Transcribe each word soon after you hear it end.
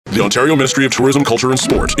The Ontario Ministry of Tourism, Culture and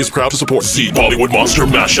Sport is proud to support the Bollywood Monster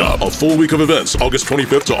Mashup, a full week of events, August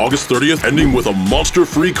 25th to August 30th, ending with a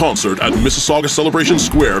monster-free concert at Mississauga Celebration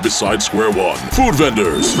Square beside Square One. Food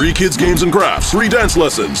vendors, free kids games and crafts, free dance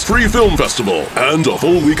lessons, free film festival, and a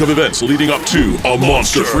full week of events leading up to a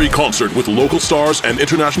monster-free concert with local stars and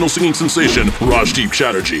international singing sensation Rajdeep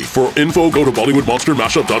Chatterjee. For info, go to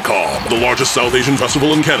BollywoodMonsterMashup.com. The largest South Asian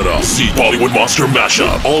festival in Canada. See Bollywood Monster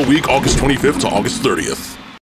Mashup all week August 25th to August 30th.